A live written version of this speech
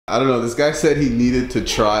I don't know, this guy said he needed to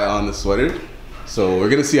try on the sweater. So we're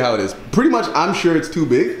gonna see how it is. Pretty much, I'm sure it's too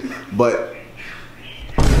big, but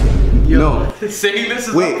no. Saying this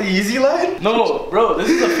is not the easy line? No, bro, this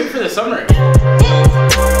is a fit for the summer.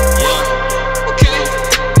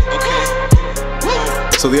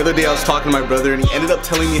 So the other day I was talking to my brother and he ended up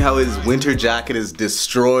telling me how his winter jacket is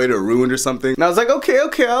destroyed or ruined or something. And I was like,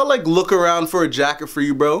 okay, I'll like look around for a jacket for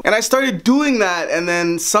you, bro. And I started doing that and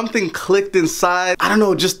then something clicked inside. I don't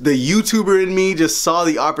know, just the YouTuber in me just saw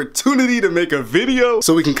the opportunity to make a video.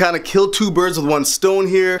 So we can kind of kill two birds with one stone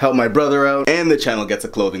here, help my brother out, and the channel gets a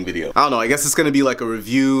clothing video. I don't know, I guess it's gonna be like a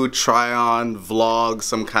review, try on, vlog,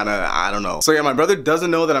 some kind of, I don't know. So yeah, my brother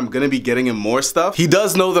doesn't know that I'm gonna be getting him more stuff. He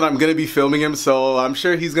does know that I'm gonna be filming him, so I'm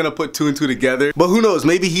sure he's gonna put 2 and 2 together. But who knows,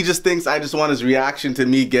 maybe he just thinks I just want his reaction to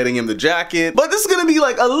me getting him the jacket. But this is gonna be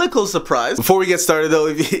like a little surprise. Before we get started though,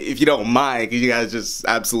 if you don't mind, can you guys just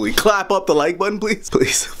absolutely clap up the like button, please?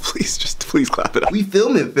 Please clap it up. We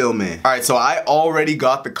filming. Alright, so I already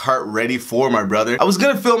got the cart ready for my brother. I was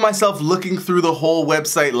gonna film myself looking through the whole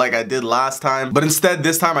website like I did last time, but instead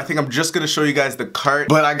this time I think I'm just gonna show you guys the cart.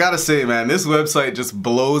 But I gotta say, man, this website just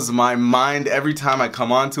blows my mind every time I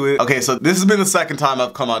come onto it. Okay, so this has been the second time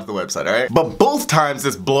I've come onto the website, alright? But both times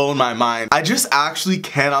it's blown my mind. I just actually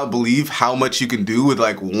cannot believe how much you can do with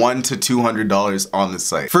like $100 to $200 on this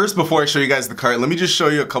site. First, before I show you guys the cart, let me just show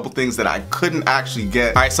you a couple things that I couldn't actually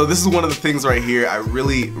get. Alright, so this is one of the things right here. I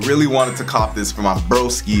really wanted to cop this for my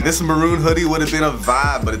broski. This maroon hoodie would have been a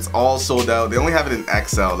vibe, but it's all sold out. They only have it in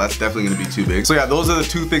XL. That's definitely gonna be too big. So yeah, those are the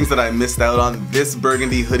two things that I missed out on. This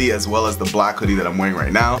burgundy hoodie as well as the black hoodie that I'm wearing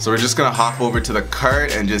right now. So we're just gonna hop over to the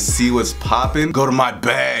cart and just see what's popping. Go to my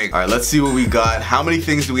bag. Alright, let's see what we got. How many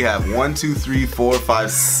things do we have? 1, 2, 3, 4,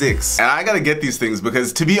 5, 6. And I gotta get these things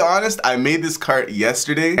because to be honest, I made this cart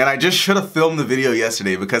yesterday and I just should have filmed the video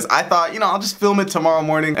yesterday because I thought, you know, I'll just film it tomorrow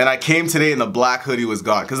morning. And I came today and the black hoodie was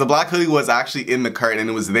gone because the black hoodie was actually in the cart and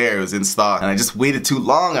it was there, it was in stock. And I just waited too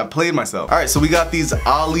long, I played myself. Alright, so we got these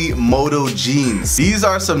Moto jeans. These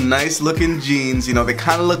are some nice looking jeans. You know, they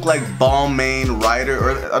kind of look like Balmain Rider,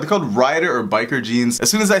 or are they called Rider or biker jeans? As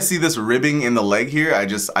soon as I see this ribbing in the leg here, I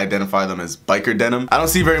just identify them as biker denim. I don't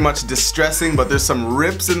see very much distressing, but there's some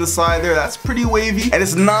rips in the side there. That's pretty wavy. And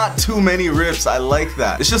it's not too many rips. I like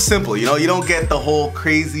that. It's just simple, you know? You don't get the whole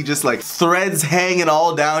crazy just like threads hanging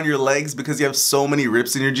all down your legs because you have so many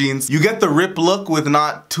rips in your jeans. You get the rip look with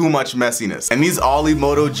not too much messiness. And these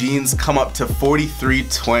Moto jeans come up to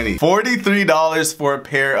 $43.20. $43 for a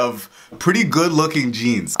pair of pretty good looking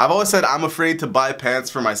jeans. I've always said I'm afraid to buy pants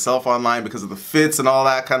for myself online because of the fits and all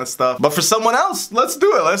that kind of stuff. But for someone else, let's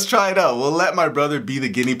do it. Let's try it out. We'll let my brother be the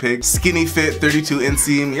guinea pig. Skinny fit, 32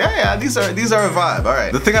 inseam. Yeah, these are a vibe.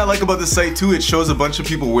 Alright. The thing I like about this site too, it shows a bunch of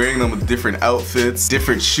people wearing them with different outfits,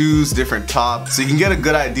 different shoes, different tops. So you can get a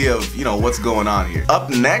good idea of, you know, what's going on here. Up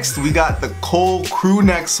next, we got the Cole crew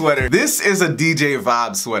neck sweater. This is a DJ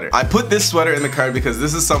vibe sweater. I put this sweater in the cart because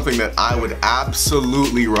this is something that I would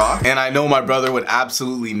absolutely rock. And I know my brother would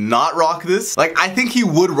absolutely not rock this. Like, I think he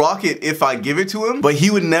would rock it if I give it to him, but he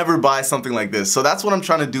would never buy something like this. So that's what I'm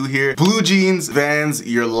trying to do here. Blue jeans, Vans,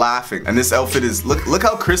 you're laughing. And this outfit is, look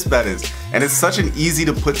how crisp that is. And it's such an easy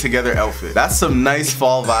to put together outfit. That's some nice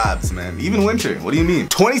fall vibes, man. Even winter, what do you mean?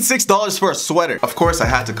 $26 for a sweater. Of course I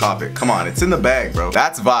had to cop it. Come on, it's in the bag, bro.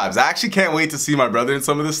 That's vibes. I actually can't wait to see my brother in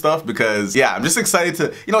some of this stuff because, yeah, I'm just excited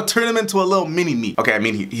to, you know, turn him into a little mini-me. Okay, I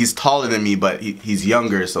mean, he's taller than me, but he's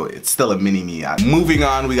younger, so it's still a mini-me. Moving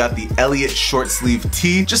on, we got the Elliot short sleeve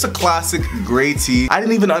tee. Just a classic gray tee. I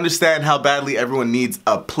didn't even understand how badly everyone needs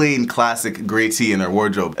a plain classic gray tee in their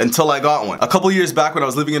wardrobe until I got one. A couple years back when I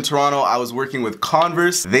was living in Toronto, I was working with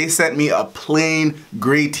Converse. They sent me a plain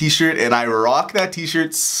gray t-shirt and I rock that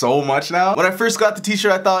t-shirt so much now. When I first got the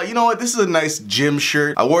t-shirt, I thought, you know what, this is a nice gym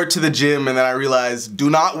shirt. I wore it to the gym and then I realized, do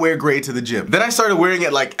not wear gray to the gym. Then I started wearing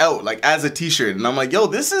it like out, like as a t-shirt, and I'm like, yo,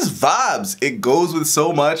 this is vibes. It goes with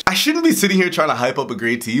so much. I shouldn't be sitting here trying to hype up a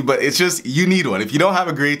gray tee, but it's just, you need one. If you don't have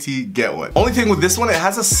a gray tee, get one. Only thing with this one, it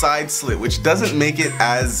has a side slit, which doesn't make it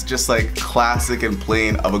as just like classic and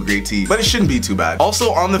plain of a gray tee, but it shouldn't be too bad.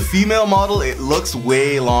 Also on the female model, it looks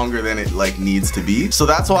way longer than it like needs to be. So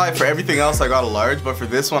that's why for everything else, I got a large, but for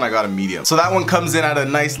this one, I got a medium. So that one comes in at a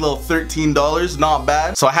nice little $13, not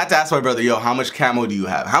bad. So I had to ask my brother, yo, how much camo do you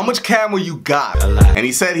have? How much camo you got? And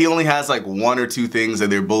he said he only has like 1 or 2 things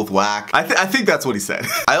and they're both whack. I think that's what he said.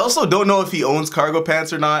 I also don't know if he owns cargo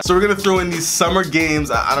pants or not. So we're gonna throw in these summer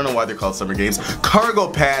games. I don't know why they're called summer games. Cargo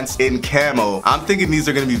pants in camo. I'm thinking these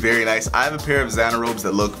are gonna be very nice. I have a pair of Xanarobes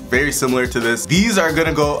that look very similar to this. These are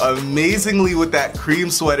gonna go amazingly with that cream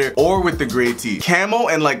sweater or with the gray tee. Camo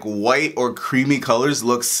and like white or creamy colors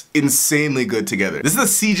looks insanely good together. together. This is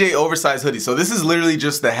a CJ oversized hoodie. So this is literally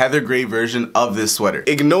just the heather gray version of this sweater.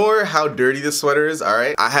 Ignore how dirty this sweater is, all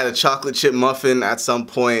right? I had a chocolate chip muffin at some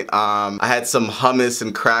point. I had some hummus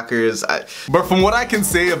and crackers. But from what I can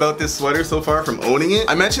say about this sweater so far from owning it,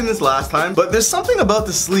 I mentioned this last time, but there's something about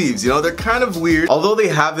the sleeves, you know, they're kind of weird. Although they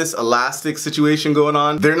have this elastic situation going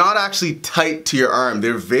on, they're not actually tight to your arm.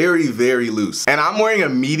 They're very, very loose. And I'm wearing a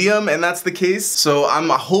medium and that's the case. So I'm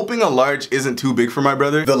hoping a large isn't too big for my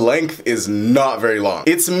brother. The length is not very long.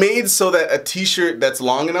 It's made so that a t-shirt that's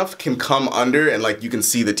long enough can come under and like you can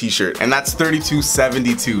see the t-shirt. And that's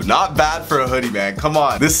 $32.72. Not bad for a hoodie, man. Come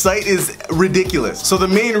on. This site is ridiculous. So the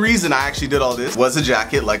main reason I actually did all this was a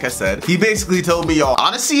jacket, like I said. He basically told me, yo,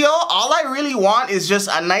 honestly, yo, all I really want is just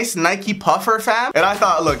a nice Nike puffer, fam. And I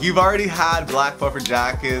thought, look, you've already had black puffer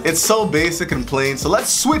jackets. It's so basic and plain, so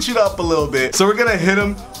let's switch it up a little bit. So we're gonna hit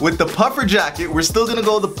him with the puffer jacket. We're still gonna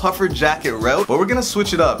go the puffer jacket route, but we're gonna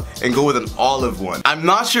switch it up and go with an olive one. I'm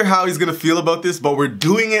not sure how he's gonna feel about this, but we're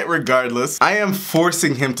doing it regardless. I am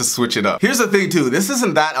forcing him to switch it up. Here's the thing too, this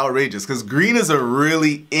isn't that outrageous because green is a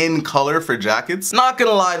really in color for jackets. Not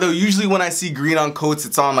gonna lie though, usually when I see green on coats,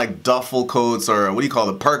 it's on like duffel coats or what do you call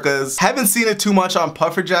it, parkas. Haven't seen it too much on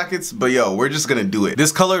puffer jackets, but yo, we're just gonna do it.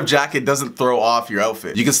 This color of jacket doesn't throw off your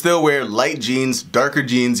outfit. You can still wear light jeans, darker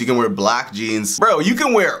jeans, you can wear black jeans. Bro, you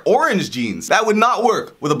can wear orange jeans. That would not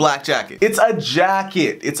work with a black jacket. It's a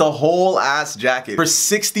jacket. It's a whole ass jacket for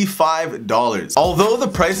 $65. Although the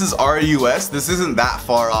prices are US, this isn't that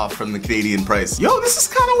far off from the Canadian price. Yo, this is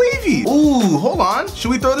kind of wavy. Ooh, hold on.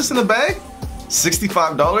 Should we throw this in the bag?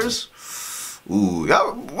 $65? Ooh,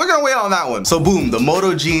 yeah, we're gonna wait on that one. So boom, the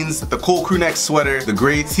moto jeans, the cool crew neck sweater, the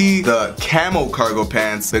gray tee, the camo cargo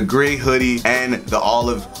pants, the gray hoodie, and the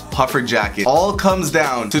olive puffer jacket all comes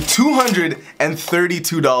down to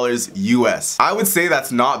 $232 US. I would say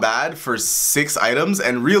that's not bad for 6 items,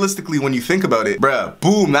 and realistically when you think about it, bruh,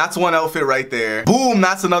 boom, that's one outfit right there. Boom,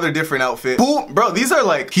 that's another different outfit. Boom, bro, these are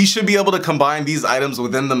like, he should be able to combine these items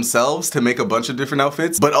within themselves to make a bunch of different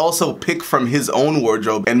outfits, but also pick from his own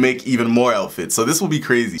wardrobe and make even more outfits. So this will be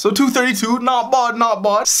crazy. So $232, not bad, not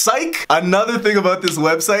bad. Psych! Another thing about this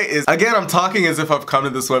website is, again, I'm talking as if I've come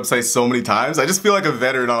to this website so many times. I just feel like a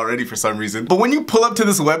veteran already for some reason. But when you pull up to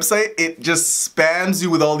this website, it just spams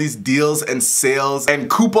you with all these deals and sales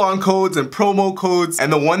and coupon codes and promo codes.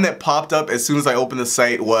 And the one that popped up as soon as I opened the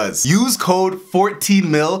site was, use code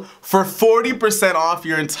 14mil for 40% off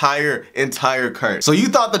your entire cart. So you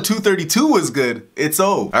thought the $232 was good. It's O.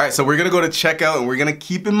 All right, so we're gonna go to checkout and we're gonna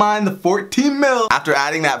keep in mind the 14 mil. After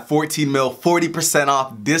adding that 14 mil 40%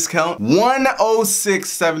 off discount,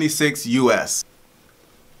 $106.76 US.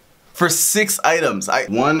 For 6 items,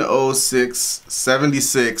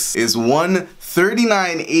 106.76 is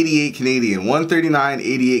 $139.88 Canadian.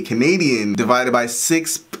 139.88 Canadian divided by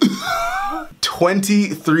 6.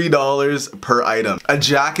 $23 per item. A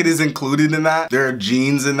jacket is included in that. There are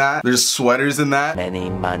jeans in that. There's sweaters in that. Many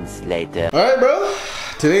months later. All right, bro.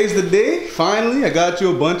 Today's the day. Finally, I got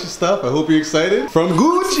you a bunch of stuff. I hope you're excited. From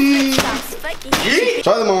Gucci.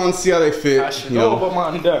 Try them on, see how they fit. FashionNova,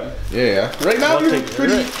 man, them. Yeah. Right now, you're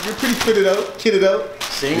pretty fitted out, kitted out.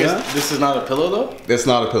 Saying this is not a pillow though? That's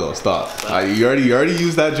not a pillow. Stop. You already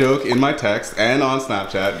used that joke in my text and on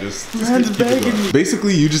Snapchat. Just keep it going.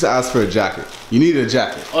 Basically, you just asked for a jacket. You needed a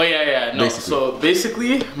jacket. Oh yeah. No. So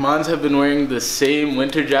basically, Mons have been wearing the same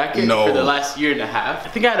winter jacket for the last year and a half. I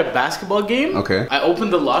think I had a basketball game. Okay. I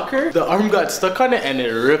opened the locker. The arm got stuck on it and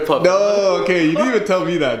it ripped up. No. Okay. You didn't even tell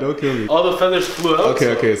me that. Don't kill me. All the feathers flew out.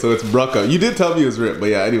 Okay. So it's bruck up. You did tell me it was ripped, but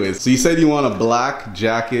yeah. Anyways, so you said you want a black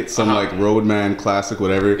jacket, some like Roadman classic,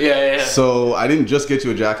 whatever. Yeah. So I didn't just get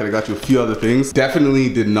you a jacket. I got you a few other things. Definitely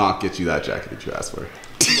did not get you that jacket that you asked for.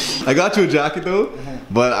 I got you a jacket though,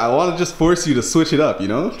 but I want to just force you to switch it up, you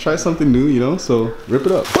know? Try something new, you know? So rip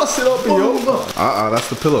it up. Bust it up, yo. That's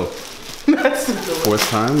the pillow. That's the pillow. Fourth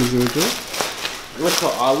time using the pillow.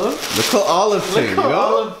 Little olive. Little olive thing, you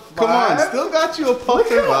know? Come on, still got you a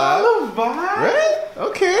puffer vibe. Olive vibe. Right?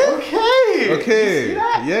 Okay. You see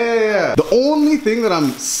that? Yeah. The only thing that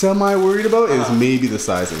I'm semi-worried about is maybe the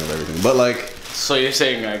sizing of everything. But like, so you're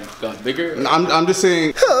saying I got bigger? I'm just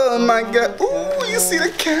saying, oh my god, ooh, you see the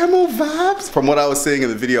camo vibes? From what I was saying in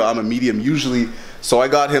the video, I'm a medium usually, so I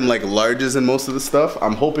got him like larges in most of the stuff.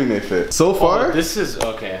 I'm hoping they fit. So far, this is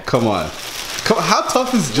okay. Come on. How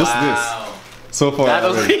tough is just this? So far.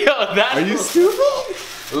 Are you stupid?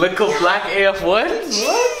 Little black AF1? What?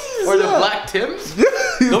 Or the black Tims?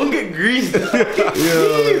 Don't get greased.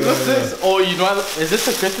 What's this? Oh, you know, is this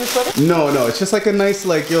a Christmas sweater? No, it's just like a nice,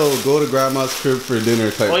 like, yo, go to grandma's crib for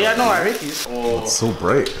dinner type. Oh yeah, no, I rate these. Oh, it's so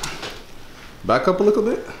bright. Back up a little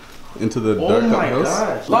bit into the dark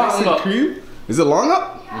house. Nice and cream. Is it long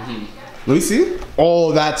up? Let me see.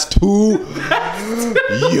 Oh, that's 2.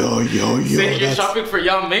 Yo. Say you're shopping for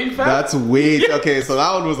Yao Ming, fam? That's way. Okay, so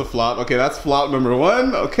that one was a flop. Okay, that's flop number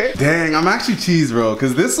 1. Okay. Dang, I'm actually cheesed, bro.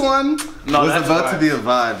 Because this one was about to be a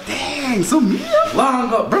vibe. Dang, so medium?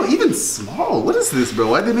 Long up. Bro, even small. What is this, bro?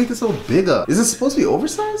 Why'd they make it so big up? Is it supposed to be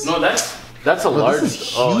oversized? No, that's a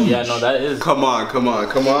large. Oh, yeah, no, that is. Come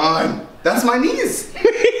on. That's my knees.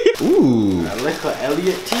 Ooh. A little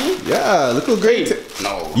Elliot tee? Yeah, little gray tee.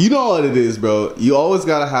 No. You know what it is, bro. You always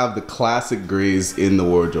gotta have the classic grays in the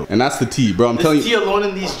wardrobe. And that's the tee, bro. I'm telling you. Tee alone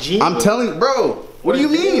in these jeans? I'm telling you, bro. What do you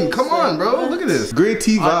mean? Come on, bro. Look at this. Gray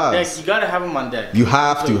tee vibes. You gotta have them on deck. You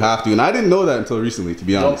have to. And I didn't know that until recently, to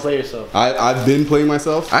be honest. Don't play yourself. I've been playing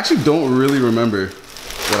myself. I actually don't really remember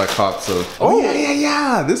what I caught, so. Oh,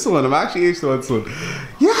 yeah. This one. I'm actually aged on this one.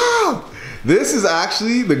 Yeah. This is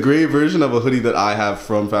actually the gray version of a hoodie that I have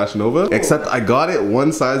from FashionNova, except I got it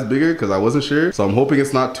 1 size bigger because I wasn't sure. So I'm hoping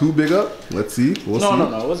it's not too big up. Let's see. We'll see.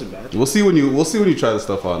 No, it wasn't bad. We'll see when you try the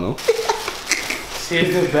stuff on, though.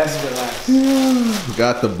 Save the best for last.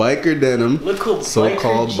 Got the biker denim,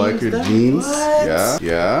 so-called biker jeans.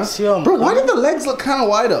 Yeah. Bro, why did the legs look kind of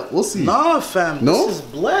wide up? We'll see. Nah, fam. No? This is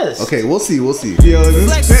blessed. Okay, we'll see. Yo,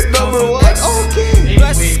 this is fit number 1. Okay.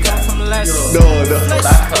 No.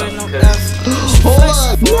 Hold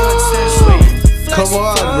on. No. Come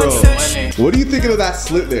on, bro. What are you thinking of that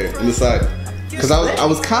slit there in the side? Because I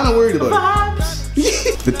was kind of worried about it.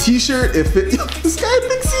 The t-shirt, it fit. This guy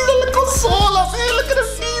thinks he's a little soul up. Hey, look at him.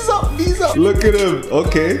 Knees up. Look at him.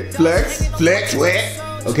 Okay, flex, wet.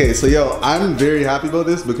 Okay, so yo, I'm very happy about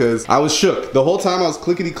this because I was shook. The whole time I was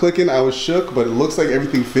clickety-clicking, I was shook, but it looks like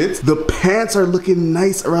everything fits. The pants are looking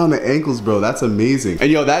nice around the ankles, bro. That's amazing.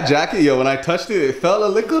 And yo, that jacket, when I touched it, it felt a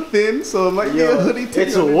little thin, so it might be a hoodie.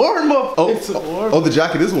 It's a warm up. Oh, the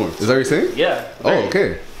jacket is warm. Is that what you're saying? Yeah. Oh,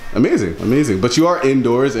 okay. Amazing. But you are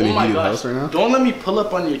indoors in a heated house right now? Don't let me pull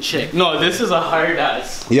up on your chick. No, this is a hard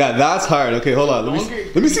ass. Yeah, that's hard. Okay, hold on.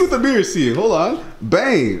 Let me see what the mirror is seeing. Hold on.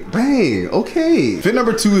 Bang. Okay. Fit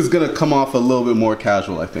number 2 is gonna come off a little bit more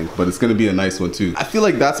casual, I think, but it's gonna be a nice one too. I feel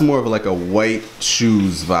like that's more of like a white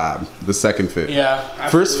shoes vibe. The second fit. Yeah.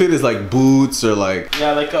 First fit is like boots or like.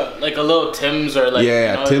 Yeah, like a little Tim's or like.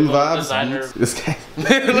 Yeah, Tim vibes. Designer. This guy.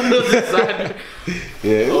 Little designer.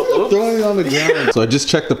 Yeah, throwing it on the ground. So I just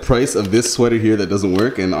checked the price of this sweater here that doesn't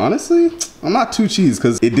work, and honestly, I'm not too cheesed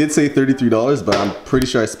because it did say $33, but I'm pretty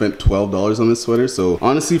sure I spent $12 on this sweater. So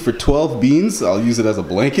honestly, for 12 beans, I'll use it as a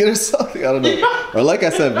blanket or something. I don't know. Or like I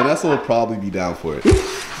said, Vanessa will probably be down for it. Yo,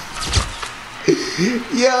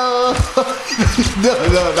 no,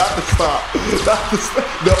 not the stop.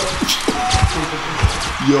 No.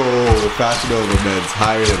 Yo, FashionNova meds,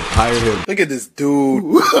 hire him. Look at this dude.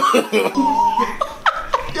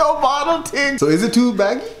 Yo, model ting. So is it too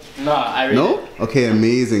baggy? No, I read it. Okay,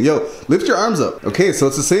 amazing. Yo, lift your arms up. Okay, so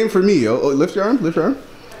it's the same for me, yo. Oh, lift your arm.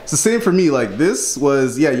 It's the same for me. Like this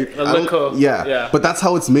was, yeah. But that's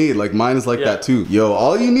how it's made. Like mine is like that too. Yo,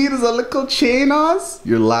 all you need is a little chain on.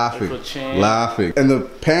 You're laughing. And the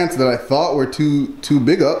pants that I thought were too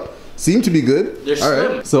big up seem to be good. They're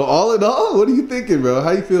slim. Right. So all in all, what are you thinking, bro?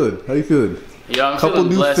 How you feeling? Yo, I'm feeling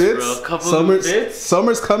blessed, bro. Couple new fits.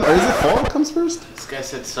 Summer's coming. Or is it fall comes first? This guy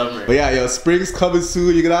said summer. But yeah, yo, spring's coming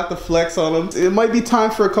soon. You're gonna have to flex on them. It might be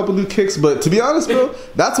time for a couple new kicks, but to be honest, bro,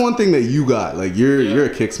 that's one thing that you got. Like you're a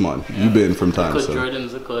kicks man. Yeah. You've been from time.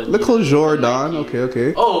 Jordan's little Jordan.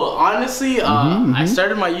 Okay. Oh, honestly, I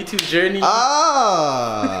started my YouTube journey.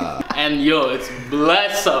 And yo, it's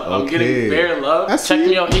blessed up. I'm getting bare love. Check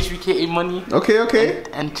me out, hbk.amoney. Okay.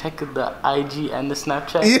 And check the IG and the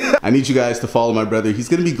Snapchat. Yeah. I need you guys to follow my brother. He's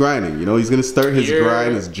gonna be grinding. You know, he's gonna start his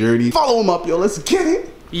grind, his journey. Follow him up, yo. Let's get it.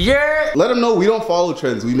 Yeah. Let him know we don't follow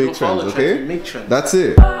trends. We make trends. Okay. We make trends. That's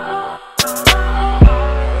it.